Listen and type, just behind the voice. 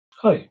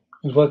Hi,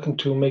 and welcome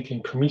to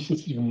Making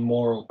Prometheus Even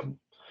More Open.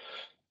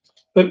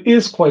 That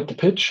is quite the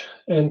pitch,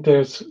 and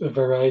there's a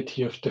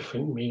variety of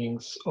different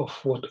meanings of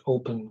what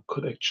open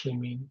could actually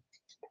mean.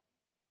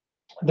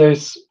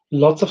 There's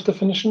lots of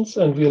definitions,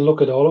 and we'll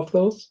look at all of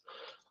those.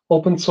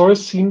 Open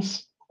source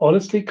seems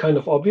honestly kind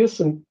of obvious,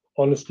 and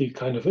honestly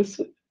kind of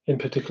is, in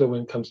particular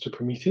when it comes to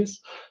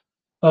Prometheus.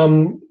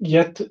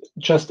 Yet,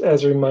 just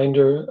as a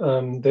reminder,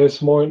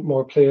 there's more and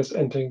more players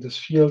entering this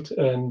field,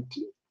 and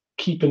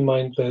keep in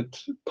mind that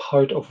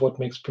part of what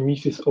makes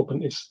Prometheus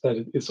open is that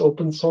it is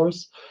open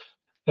source.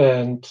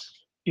 And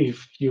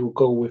if you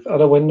go with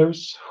other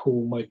vendors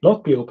who might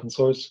not be open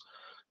source,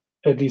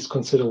 at least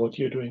consider what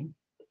you're doing.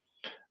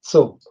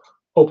 So,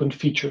 open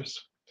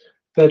features.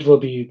 That will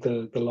be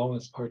the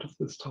longest part of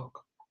this talk.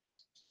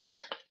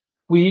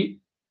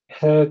 We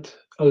had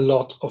a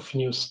lot of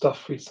new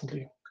stuff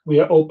recently.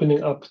 We are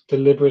opening up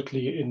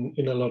deliberately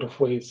in a lot of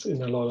ways,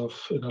 in a lot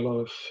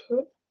of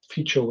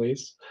feature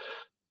ways.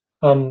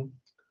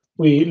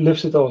 We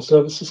lifted our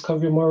service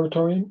discovery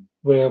moratorium,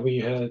 where we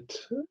had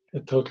a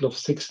total of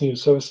 6 new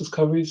service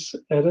discoveries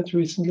added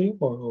recently,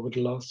 or over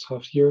the last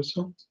half year or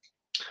so.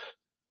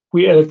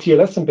 We added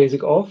TLS and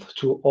basic auth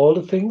to all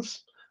the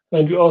things.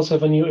 And we also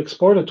have a new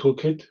exporter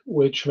toolkit,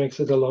 which makes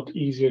it a lot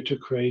easier to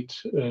create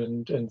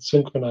and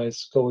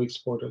synchronize Go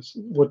exporters.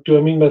 What do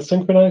I mean by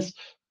synchronize?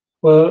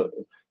 Well,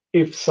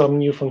 if some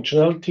new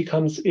functionality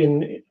comes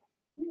in,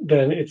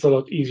 then it's a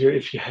lot easier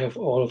if you have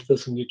all of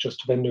this and you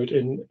just vendor it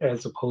in,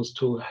 as opposed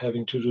to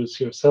having to do this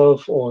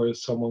yourself or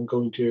someone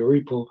going to your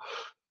repo,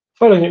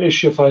 filing an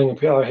issue, filing a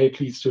PR, hey,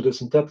 please do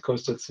this and that,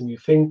 because that's a new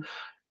thing.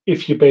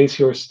 If you base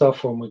your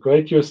stuff or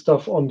migrate your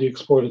stuff on the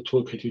exported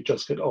toolkit, you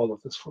just get all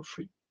of this for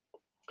free.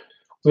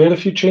 We had a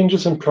few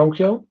changes in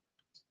PromQL.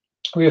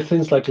 We have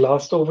things like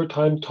last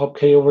overtime, top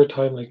K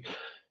overtime. Like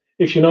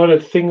if you know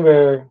that thing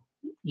where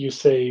you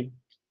say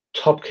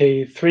top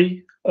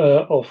K3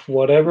 of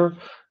whatever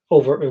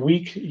over a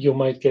week, you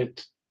might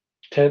get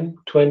 10,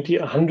 20,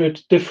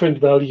 100 different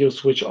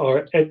values, which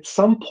are at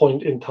some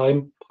point in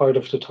time part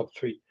of the top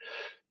three.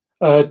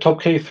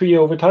 Top K3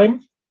 over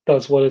time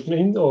does what it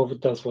means, or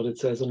does what it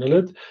says on the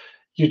lid.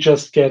 You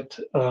just get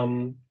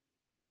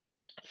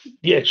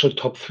the actual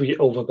top three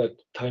over that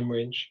time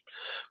range.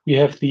 We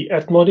have the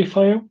add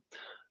modifier,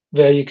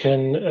 where you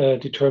can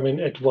determine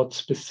at what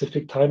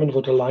specific time and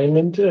what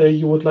alignment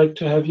you would like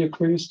to have your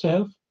queries to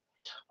have.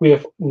 We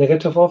have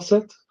negative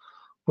offset,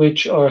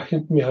 which are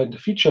hidden behind the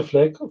feature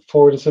flag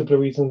for the simple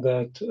reason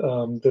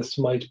that this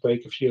might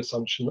break a few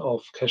assumptions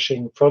of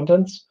caching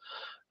frontends.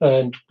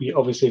 And we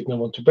obviously don't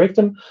want to break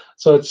them.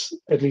 So it's,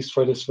 at least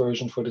for this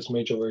version, for this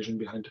major version,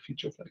 behind the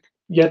feature flag.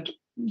 Yet,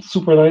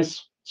 super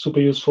nice, super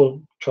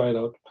useful, try it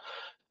out.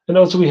 And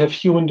also we have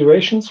human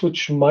durations,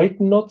 which might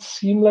not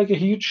seem like a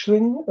huge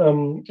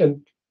thing,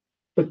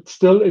 but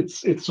still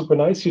it's super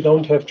nice. You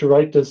don't have to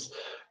write this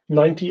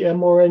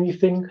 90M or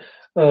anything.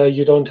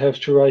 You don't have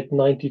to write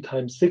 90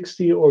 times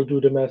 60 or do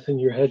the math in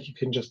your head. You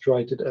can just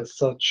write it as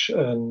such,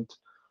 and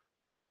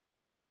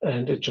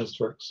it just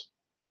works.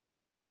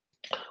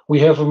 We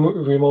have a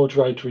remote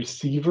write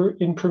receiver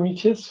in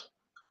Prometheus,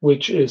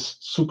 which is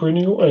super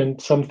new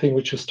and something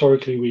which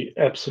historically we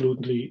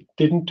absolutely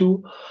didn't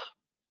do.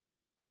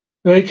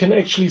 Where you can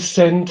actually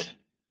send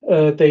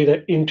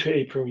data into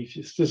a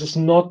Prometheus. This is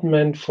not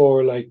meant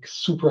for like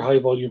super high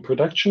volume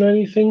production or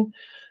anything,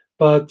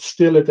 but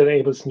still it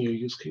enables new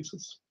use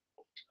cases.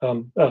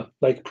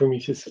 Like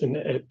Prometheus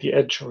at the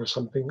edge or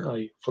something.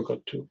 I forgot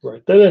to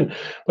write that in,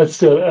 but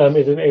still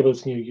it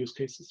enables new use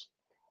cases.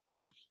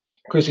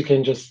 Because you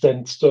can just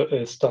send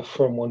stuff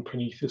from one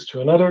Prometheus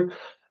to another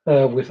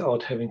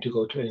without having to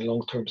go to any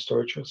long-term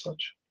storage or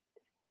such.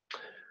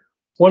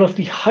 One of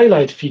the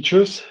highlight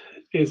features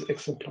is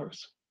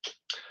exemplars.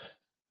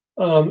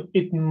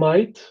 It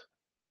might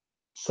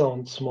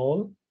sound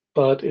small,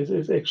 but it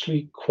is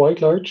actually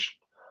quite large.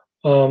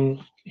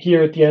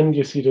 Here at the end,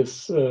 you see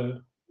this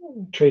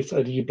trace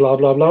ID blah,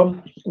 blah, blah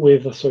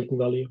with a certain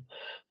value.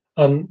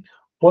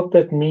 What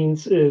that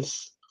means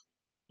is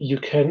you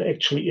can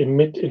actually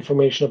emit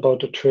information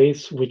about a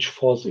trace which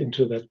falls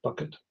into that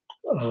bucket.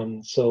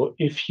 So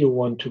if you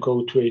want to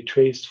go to a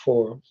trace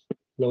for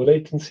low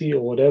latency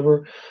or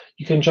whatever,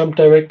 you can jump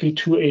directly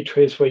to a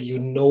trace where you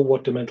know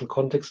what the mental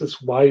context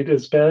is, why it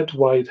is bad,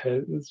 why it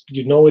has,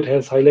 it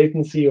has high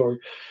latency, or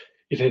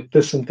it had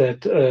this and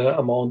that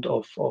amount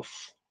of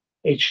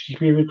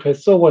HTTP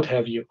requests or what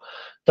have you.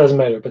 Doesn't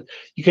matter, but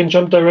you can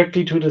jump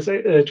directly to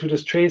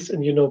this trace,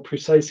 and you know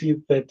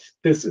precisely that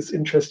this is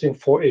interesting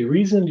for a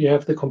reason. You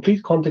have the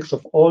complete context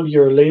of all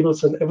your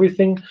labels and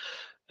everything,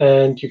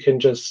 and you can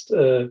just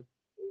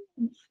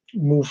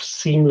move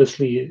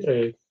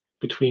seamlessly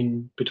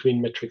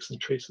between metrics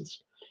and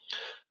traces.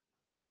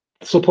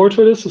 Support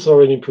for this is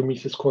already in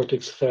Prometheus,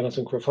 Cortex, Thanos,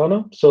 and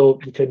Grafana, so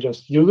you can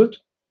just use it,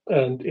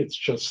 and it's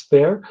just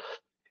there.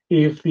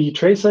 If the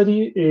trace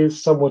ID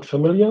is somewhat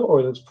familiar,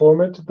 or the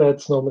format,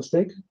 that's no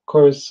mistake. Of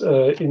course,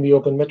 in the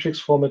open metrics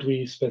format,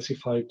 we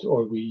specified,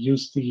 or we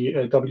used the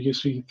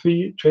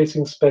W33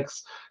 tracing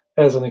specs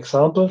as an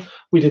example.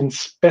 We didn't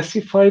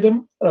specify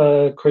them.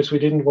 Of course, we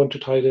didn't want to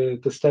tie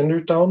the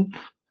standard down.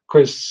 Of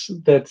course,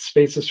 that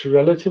space is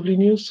relatively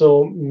new,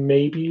 so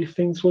maybe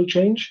things will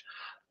change.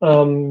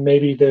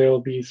 Maybe there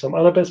will be some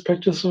other best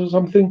practice or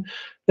something.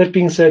 That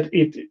being said,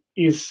 it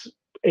is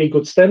a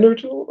good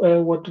standard,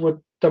 what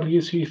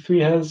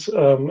WC3 has,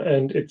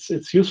 and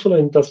it's useful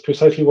and does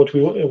precisely what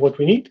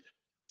we need.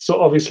 So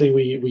obviously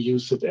we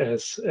use it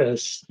as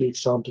the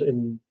example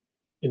in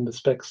the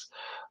specs.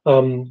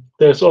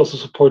 There's also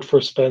support for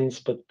spans,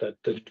 but that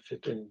didn't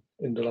fit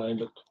in the line.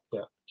 But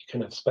yeah, you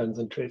can have spans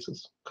and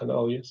traces, kind of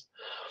obvious.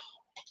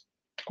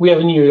 We have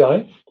a new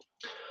UI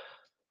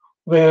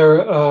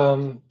where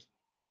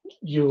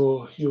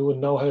you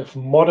now have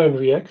modern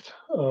React,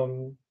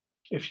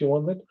 if you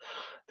want that.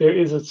 There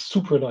is a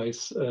super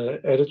nice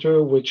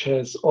editor which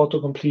has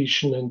auto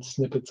completion and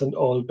snippets and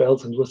all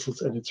bells and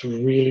whistles, and it's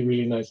really,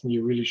 really nice, and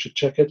you really should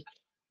check it.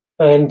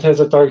 And has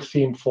a dark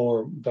theme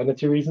for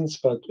vanity reasons,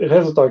 but it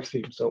has a dark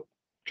theme, so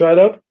try it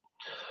out.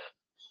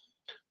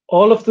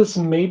 All of this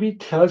maybe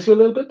tells you a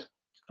little bit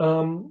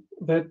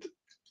that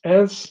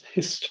as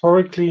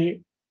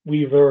historically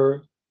we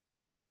were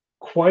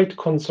quite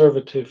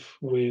conservative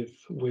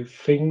with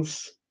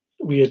things,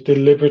 we are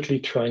deliberately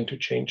trying to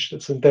change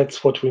this, and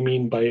that's what we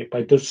mean by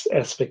this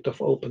aspect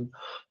of open.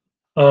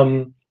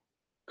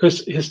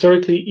 Because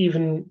historically,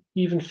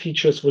 even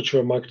features which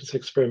were marked as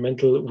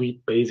experimental,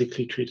 we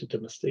basically treated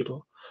them as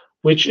stable,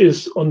 which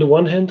is on the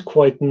one hand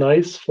quite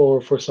nice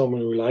for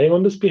someone relying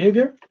on this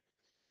behavior.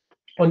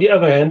 On the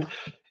other hand,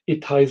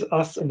 it ties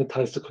us and it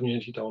ties the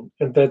community down,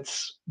 and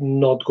that's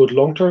not good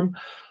long term.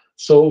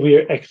 So we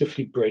are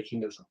actively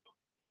breaking this up.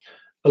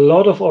 A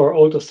lot of our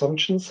old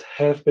assumptions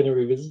have been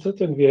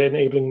revisited, and we are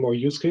enabling more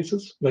use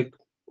cases. Like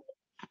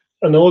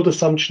an old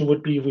assumption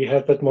would be we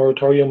had that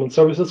moratorium on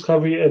service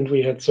discovery, and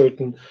we had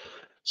certain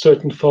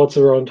thoughts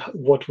around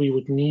what we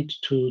would need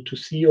to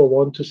see or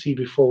want to see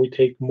before we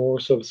take more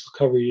service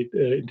discovery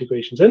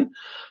integrations in.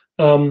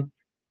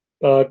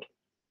 But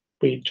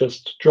we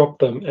just dropped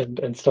them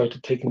and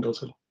started taking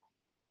those in.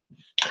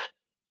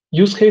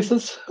 Use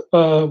cases,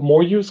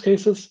 more use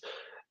cases.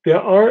 There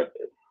are,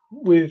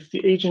 with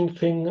the agent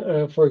thing,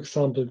 for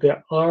example,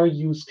 there are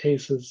use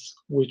cases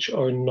which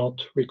are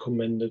not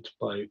recommended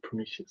by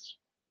Prometheus,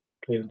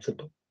 plain and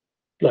simple.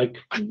 Like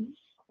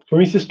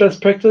Prometheus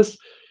best practice,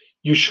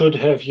 you should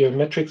have your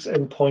metrics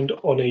endpoint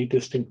on a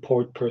distinct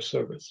port per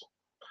service.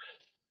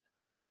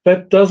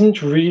 That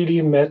doesn't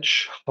really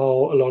match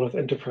how a lot of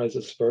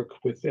enterprises work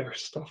with their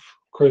stuff.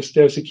 Of course,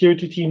 their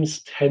security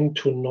teams tend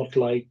to not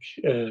like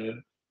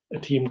a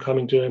team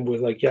coming to them with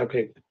like, yeah,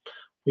 okay,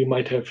 we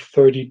might have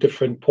 30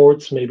 different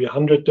ports, maybe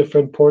 100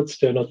 different ports.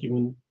 They're not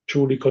even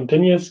truly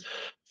continuous.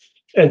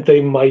 And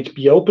they might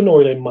be open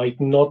or they might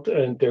not,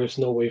 and there's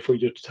no way for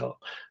you to tell.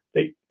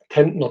 They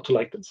tend not to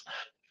like this.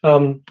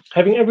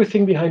 Having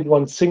everything behind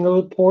one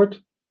single port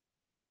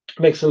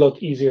makes it a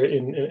lot easier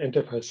in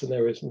enterprise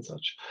scenarios and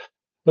such.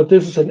 But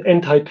this is an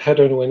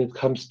anti-pattern when it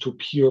comes to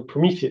pure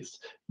Prometheus.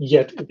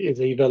 Yet it is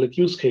a valid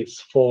use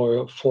case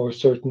for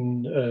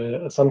certain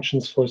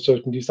assumptions, for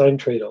certain design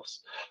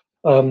trade-offs.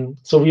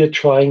 So we are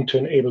trying to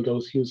enable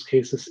those use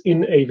cases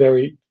in a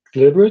very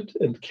deliberate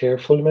and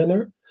careful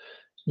manner,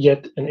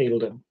 yet enable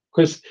them.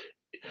 Because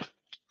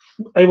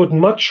I would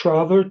much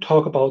rather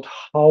talk about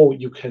how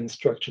you can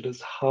structure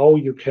this, how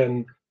you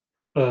can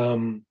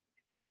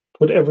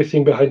put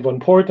everything behind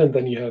one port, and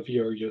then you have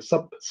your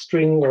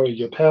substring or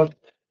your path.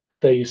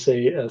 They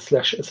say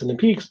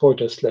 /SNMP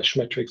exporter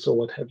 /metrics or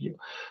what have you.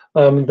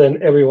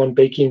 Then everyone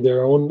baking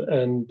their own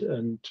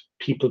and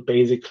people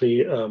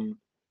basically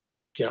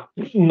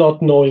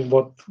not knowing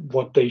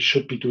what they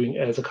should be doing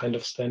as a kind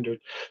of standard.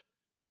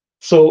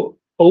 So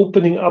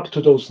opening up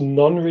to those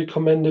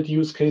non-recommended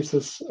use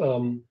cases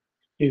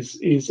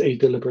is a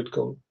deliberate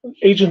goal.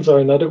 Agents are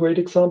another great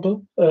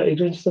example,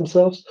 agents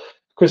themselves,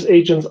 because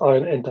agents are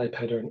an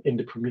anti-pattern in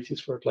the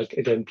Prometheus world, like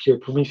again, pure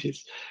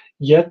Prometheus.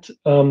 Yet,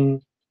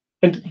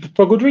 and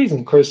for good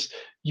reason, because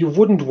you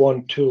wouldn't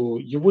want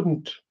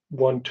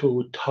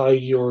to tie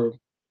your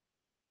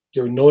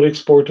node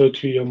exporter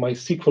to your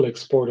MySQL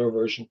exporter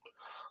version.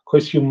 Of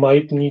course, you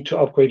might need to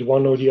upgrade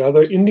one or the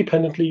other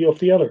independently of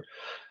the other.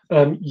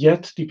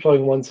 Yet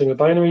deploying one single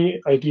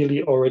binary,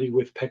 ideally already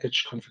with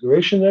package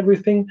configuration and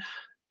everything,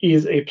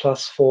 is a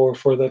plus for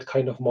that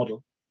kind of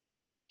model.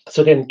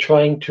 So again,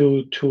 trying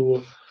to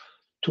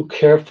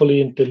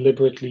carefully and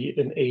deliberately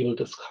enable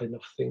this kind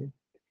of thing.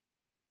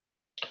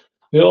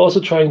 We're also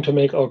trying to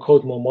make our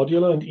code more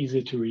modular and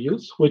easier to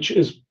reuse, which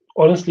is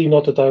honestly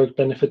not a direct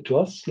benefit to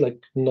us,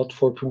 like not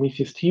for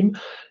Prometheus team.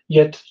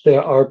 Yet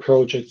there are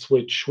projects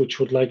which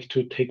would like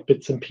to take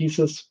bits and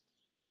pieces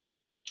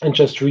and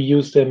just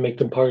reuse them, make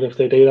them part of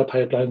their data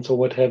pipelines or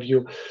what have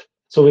you.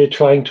 So we're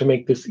trying to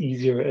make this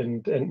easier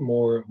and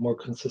more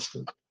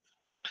consistent.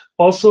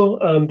 Also,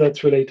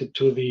 that's related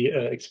to the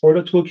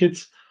exporter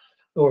toolkits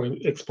or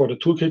exporter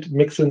toolkit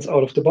mix-ins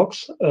out of the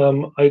box,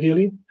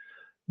 ideally,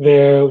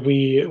 where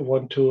we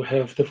want to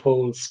have the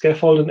whole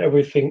scaffold and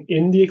everything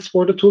in the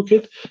exporter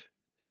toolkit.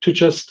 to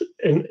just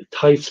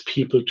entice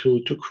people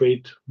to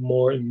create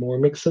more and more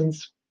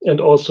mixins, and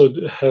also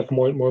have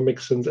more and more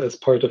mixins as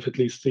part of at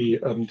least the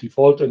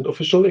default and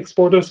official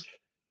exporters,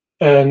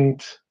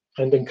 and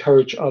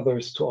encourage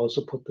others to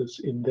also put this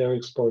in their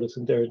exporters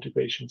and their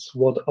integrations.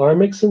 What are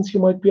mixins, you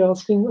might be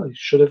asking? I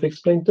should have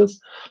explained this.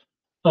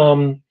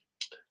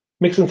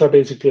 Mixins are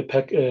basically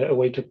a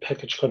way to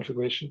package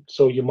configuration.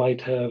 So you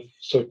might have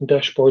certain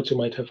dashboards, you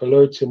might have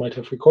alerts, you might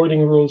have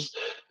recording rules,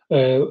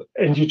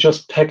 and you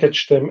just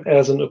package them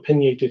as an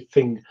opinionated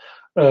thing,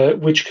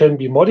 which can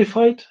be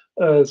modified.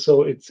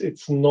 So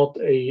it's not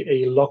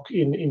a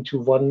lock-in into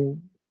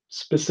one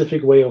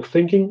specific way of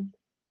thinking.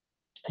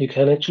 You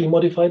can actually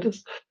modify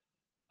this.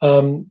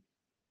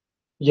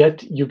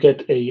 Yet you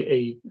get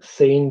a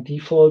sane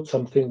default,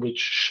 something which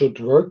should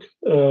work,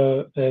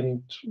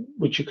 and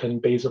which you can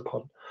base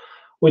upon,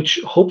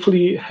 which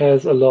hopefully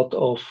has a lot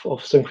of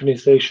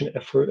synchronization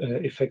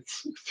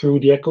effects through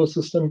the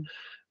ecosystem,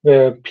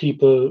 where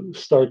people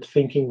start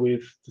thinking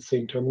with the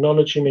same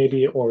terminology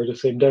maybe, or the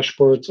same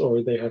dashboards,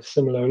 or they have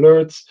similar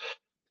alerts.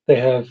 They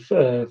have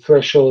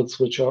thresholds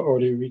which are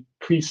already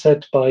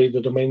preset by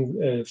the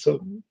domain, so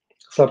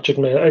subject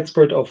matter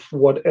expert of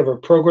whatever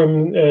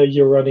program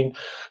you're running.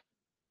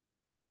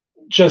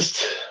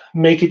 Just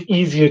make it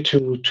easier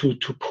to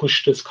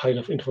push this kind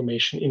of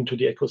information into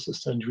the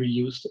ecosystem and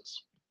reuse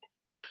this.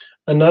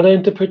 Another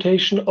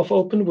interpretation of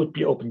open would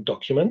be open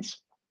documents.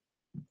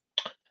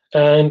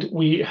 And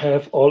we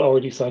have all our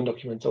design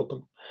documents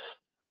open.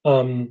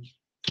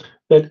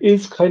 That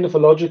is kind of a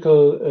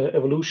logical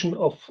evolution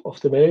of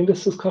the mailing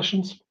list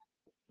discussions.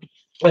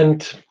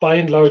 And by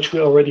and large, we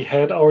already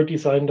had our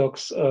design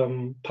docs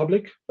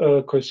public,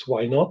 because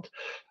why not?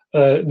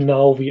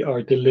 Now we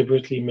are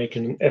deliberately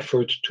making an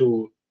effort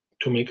to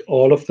make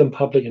all of them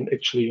public and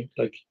actually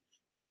like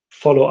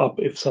follow up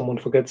if someone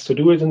forgets to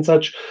do it and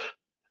such,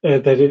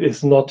 that it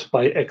is not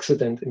by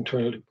accident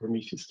internal to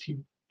Prometheus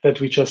team, that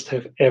we just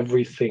have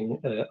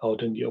everything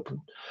out in the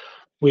open.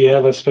 We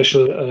have a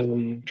special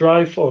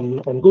drive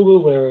on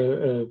Google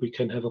where we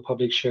can have a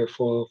public share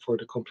for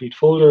the complete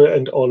folder,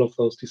 and all of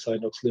those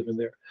design docs live in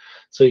there.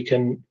 So you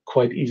can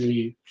quite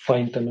easily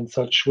find them and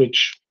such,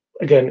 which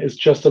again is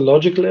just a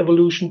logical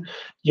evolution,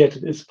 yet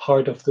it is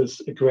part of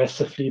this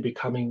aggressively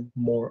becoming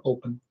more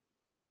open.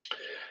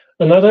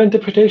 Another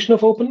interpretation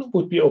of open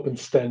would be open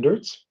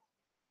standards.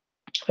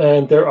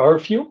 And there are a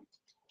few.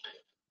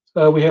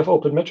 We have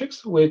open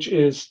metrics, which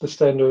is the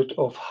standard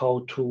of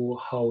how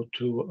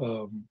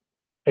to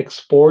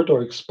export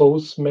or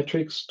expose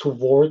metrics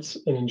towards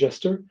an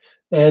ingester.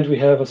 And we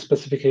have a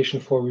specification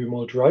for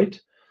remote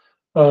write,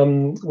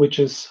 which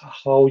is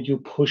how you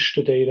push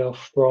the data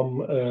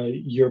from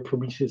your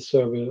Prometheus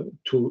server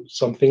to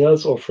something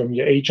else, or from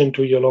your agent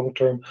to your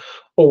long-term,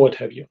 or what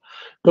have you.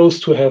 Those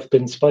two have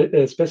been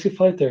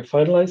specified, they're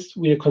finalized.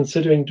 We are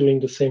considering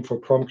doing the same for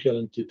PromQL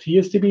and the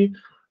TSDB.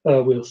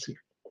 We'll see.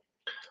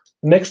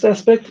 Next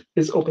aspect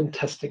is open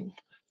testing.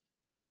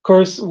 Of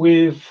course,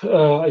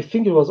 I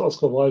think it was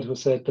Oscar Wilde who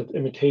said that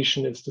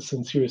imitation is the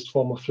sincerest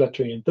form of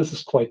flattery, and this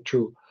is quite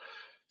true.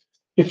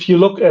 If you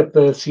look at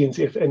the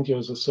CNCF end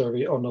user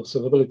survey on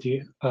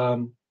observability,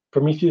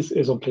 Prometheus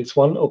is on place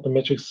 1, Open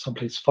Metrics is on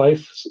place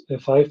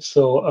 5.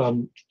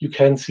 So you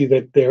can see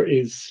that there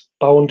is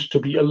bound to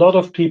be a lot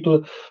of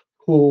people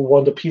who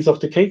want a piece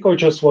of the cake, or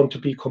just want to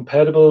be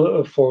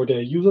compatible for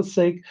their user's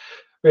sake,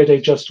 where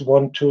they just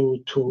want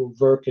to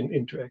work and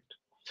interact.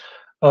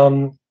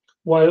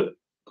 While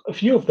a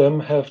few of them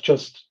have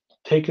just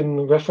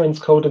taken reference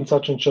code and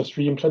such and just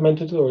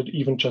re-implemented, or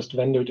even just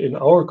vendored in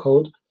our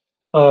code,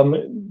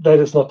 that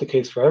is not the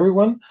case for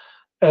everyone.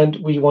 And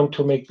we want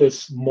to make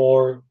this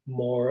more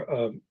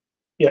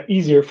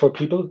easier for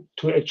people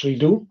to actually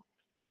do.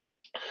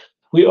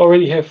 We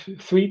already have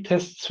 3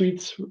 test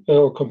suites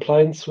or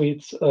compliance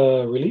suites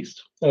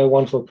released,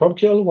 one for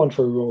PromQL, one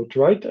for remote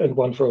write, and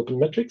one for open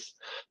metrics.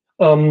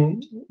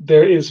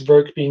 There is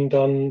work being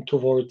done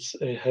towards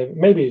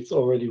maybe it's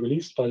already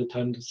released by the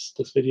time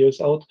this video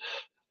is out,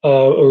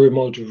 a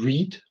remote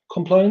read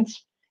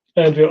compliance.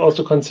 And we're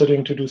also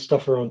considering to do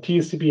stuff around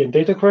TSDB and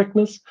data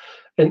correctness.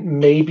 And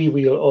maybe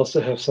we'll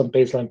also have some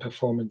baseline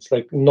performance,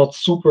 like not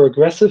super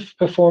aggressive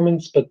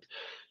performance, but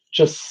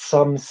just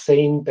some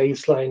sane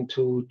baseline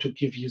to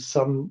give you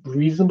some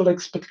reasonable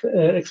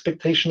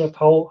expectation of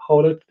how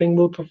that thing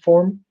will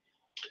perform.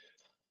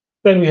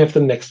 Then we have the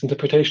next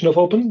interpretation of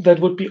open, that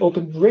would be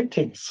open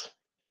ratings.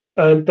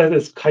 And that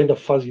is kind of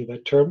fuzzy,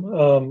 that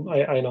term.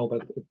 I know,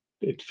 but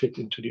it fit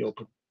into the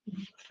open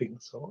thing.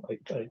 So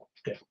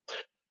yeah.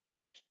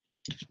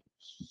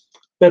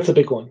 That's a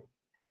big one.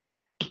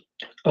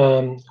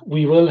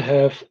 We will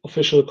have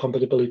official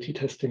compatibility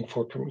testing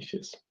for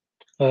Prometheus.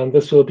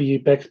 This will be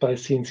backed by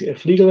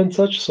CNCF legal and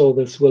such, so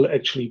this will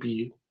actually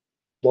be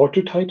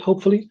watertight,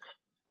 hopefully.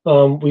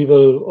 We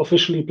will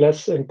officially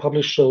bless and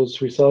publish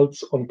those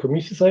results on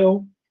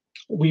Prometheus.io.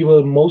 We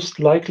will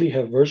most likely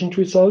have versioned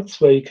results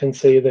where you can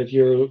say that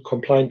you're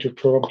compliant to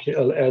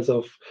PromQL as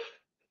of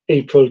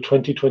April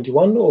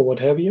 2021 or what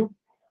have you.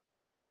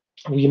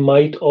 We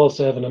might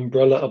also have an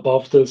umbrella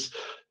above this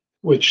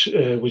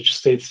which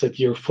states that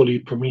you're fully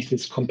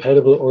Prometheus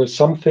compatible or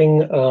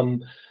something,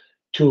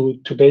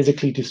 to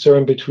basically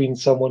discern between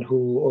someone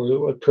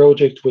or a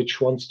project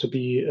which wants to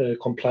be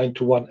compliant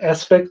to one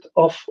aspect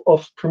of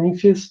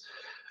Prometheus,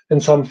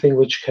 and something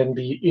which can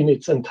be in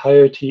its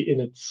entirety, in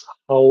its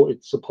how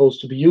it's supposed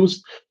to be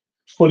used,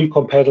 fully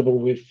compatible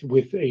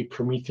with a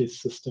Prometheus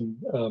system.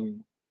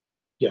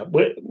 Yeah,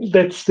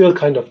 that's still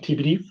kind of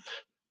TBD.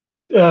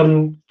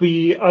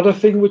 The other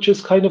thing which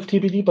is kind of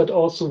TBD, but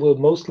also will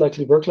most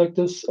likely work like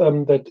this,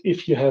 that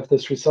if you have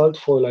this result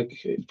for, like,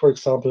 for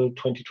example,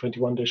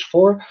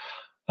 2021-4,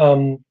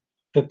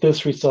 that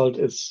this result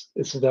is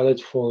valid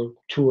for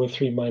 2 or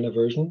 3 minor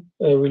version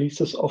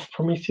releases of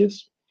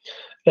Prometheus,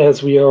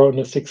 as we are on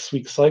a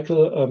 6-week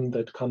cycle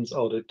that comes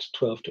out at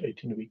 12 to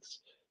 18 weeks,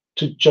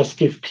 to just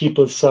give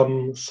people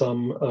some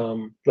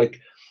like,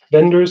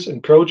 vendors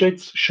and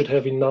projects should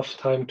have enough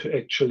time to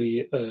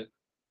actually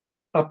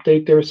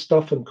update their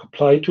stuff and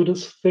comply to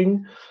this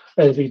thing,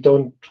 and we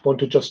don't want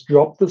to just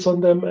drop this on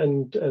them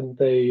and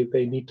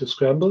they need to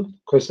scramble.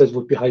 Of course, that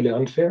would be highly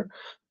unfair.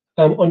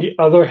 On the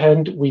other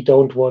hand, we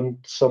don't want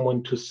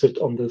someone to sit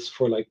on this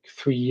for like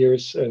 3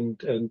 years and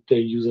their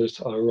users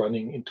are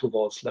running into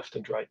walls left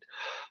and right.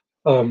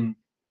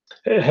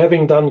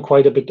 Having done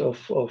quite a bit of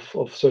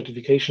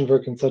certification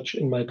work and such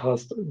in my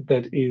past,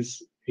 that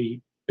is a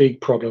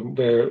big problem,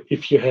 where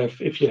if you have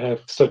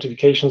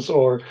certifications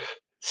or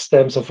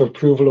stamps of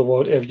approval or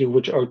whatever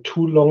which are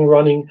too long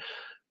running,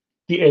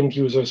 the end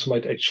users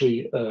might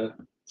actually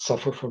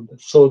suffer from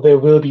this. So there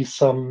will be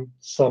some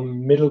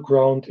middle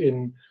ground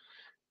in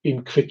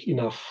quick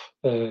enough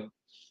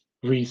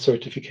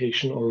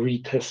recertification or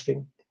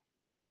retesting,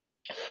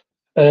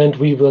 and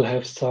we will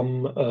have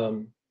some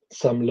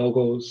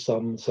logos,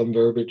 some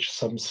verbiage,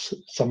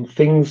 some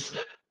things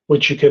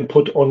which you can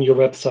put on your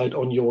website,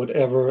 on your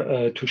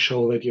whatever, to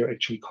show that you're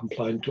actually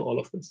compliant to all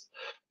of this.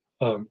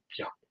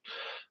 Yeah.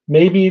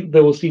 Maybe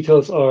those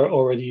details are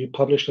already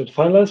published and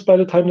finalized by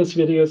the time this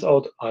video is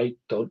out. I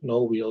don't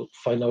know. We'll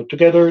find out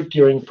together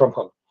during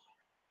PromCon.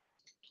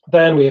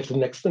 Then we have the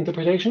next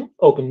interpretation,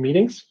 open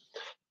meetings.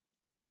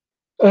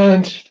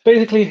 And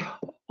basically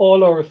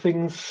all our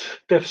things,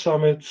 dev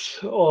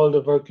summits, all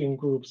the working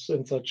groups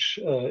and such,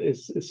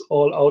 is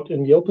all out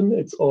in the open.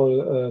 It's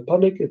all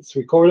public, it's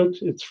recorded,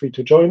 it's free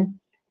to join.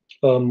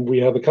 We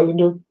have a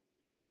calendar,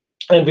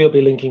 and we'll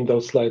be linking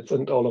those slides,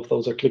 and all of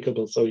those are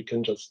clickable, so you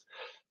can just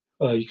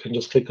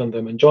click on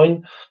them and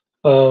join.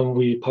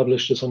 We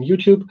publish this on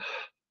YouTube.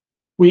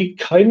 We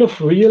kind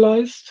of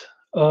realized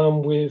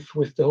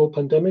with the whole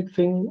pandemic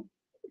thing,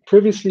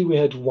 previously we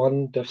had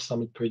one dev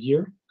summit per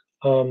year,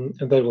 and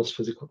that was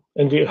physical.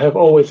 And we have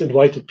always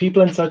invited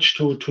people and such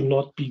to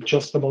not be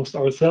just amongst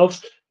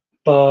ourselves,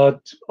 but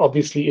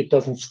obviously it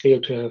doesn't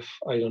scale to have,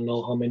 I don't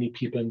know how many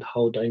people and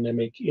how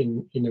dynamic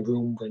in a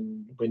room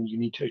when you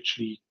need to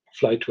actually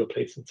fly to a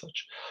place and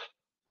such.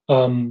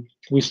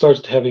 We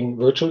started having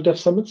virtual dev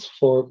summits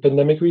for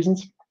pandemic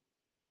reasons,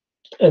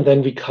 and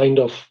then we kind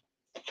of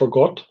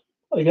forgot,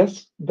 I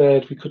guess,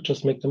 that we could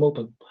just make them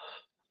open.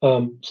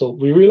 So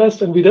we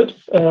realized, and we did,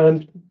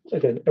 and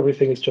again,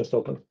 everything is just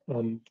open.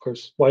 Of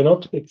course, why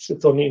not? It's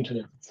on the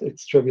internet.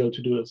 It's trivial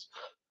to do this.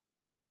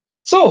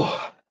 So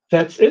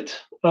that's it.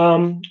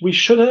 We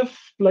should have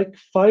like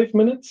 5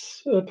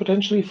 minutes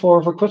potentially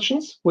for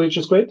questions, which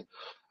is great.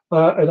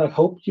 And I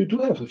hope you do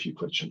have a few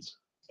questions.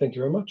 Thank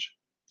you very much.